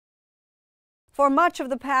For much of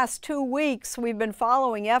the past 2 weeks, we've been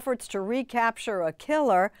following efforts to recapture a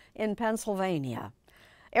killer in Pennsylvania.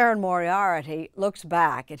 Erin Moriarity looks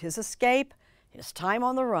back at his escape, his time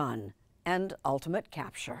on the run, and ultimate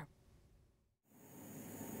capture.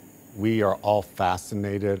 We are all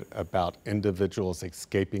fascinated about individuals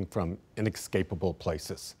escaping from inescapable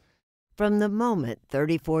places. From the moment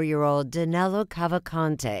 34-year-old Danelo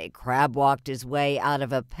Cavalcante crab-walked his way out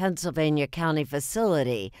of a Pennsylvania county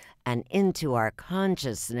facility and into our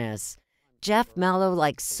consciousness, Jeff Mello,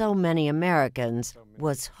 like so many Americans,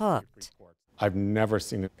 was hooked. I've never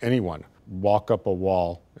seen anyone walk up a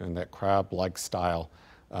wall in that crab-like style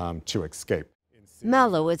to escape.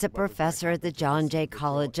 Mello is a professor at the John Jay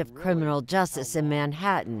College of Criminal Justice in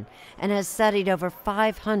Manhattan and has studied over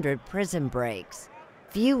 500 prison breaks.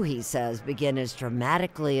 Few, he says, begin as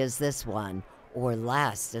dramatically as this one or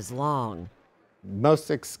last as long.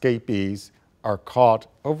 Most escapees are caught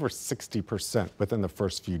over 60% within the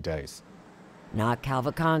first few days. Not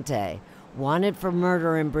Cavalcante, wanted for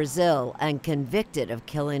murder in Brazil and convicted of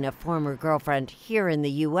killing a former girlfriend here in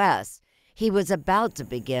the U.S. He was about to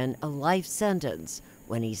begin a life sentence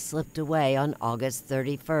when he slipped away on August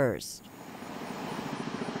 31st.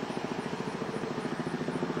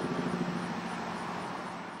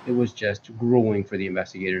 It was just grueling for the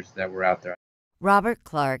investigators that were out there. Robert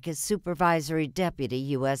Clark is supervisory deputy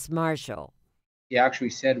U.S. Marshal. He actually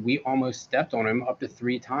said we almost stepped on him up to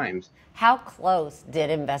 3 times. How close did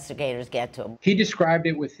investigators get to him? He described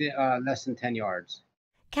it with less than 10 yards.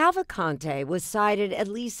 Cavalcante was sighted at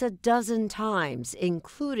least a dozen times,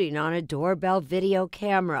 including on a doorbell video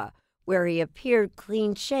camera, where he appeared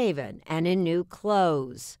clean-shaven and in new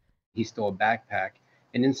clothes. He stole a backpack,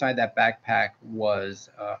 and inside that backpack was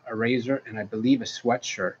a razor and I believe a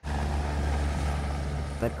sweatshirt.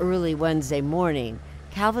 But early Wednesday morning,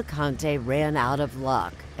 Cavalcante ran out of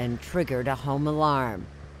luck and triggered a home alarm.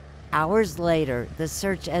 Hours later, the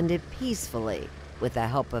search ended peacefully with the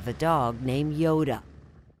help of a dog named Yoda.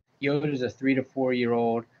 Yoda is a 3 to 4 year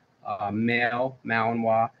old male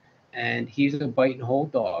Malinois, and he's a bite and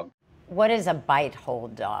hold dog. What is a bite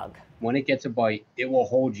hold dog? When it gets a bite, it will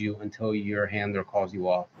hold you until your handler calls you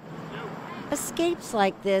off. Escapes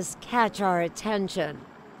like this catch our attention,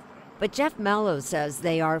 but Jeff Mello says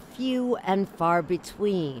they are few and far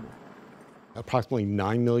between. Approximately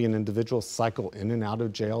 9 million individuals cycle in and out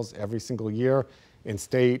of jails every single year. In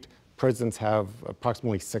state prisons have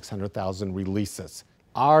approximately 600,000 releases.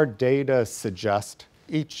 Our data suggest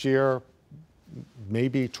each year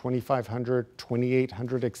maybe 2,500,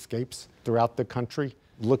 2,800 escapes throughout the country,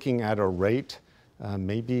 looking at a rate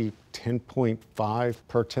maybe 10.5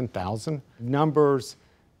 per 10,000, numbers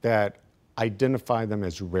that identify them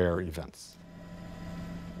as rare events.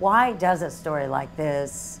 Why does a story like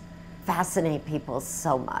this fascinate people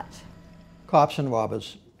so much? Cops and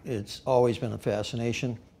robbers, it's always been a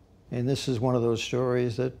fascination. And this is one of those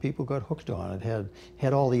stories that people got hooked on. It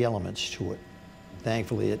had all the elements to it.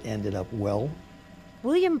 Thankfully, it ended up well.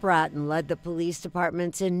 William Bratton led the police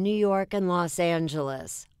departments in New York and Los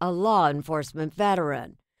Angeles, a law enforcement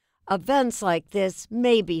veteran. Events like this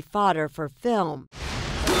may be fodder for film.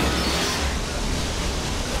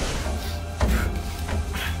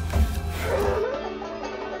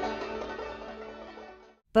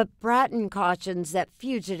 But Bratton cautions that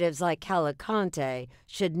fugitives like Cavalcante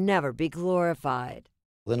should never be glorified.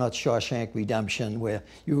 They're not Shawshank Redemption, where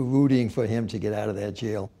you're rooting for him to get out of that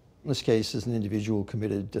jail. In this case, as an individual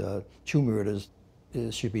committed 2 murders, there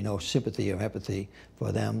should be no sympathy or empathy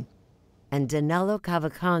for them. And Danelo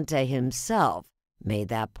Cavalcante himself made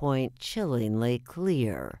that point chillingly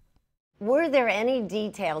clear. Were there any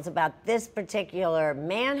details about this particular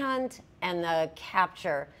manhunt and the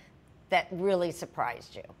capture that really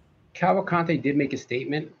surprised you? Cavalcante did make a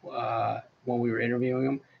statement when we were interviewing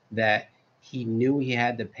him that he knew he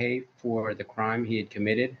had to pay for the crime he had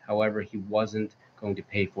committed. However, he wasn't going to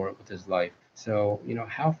pay for it with his life. So,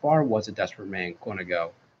 how far was a desperate man going to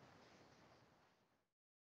go?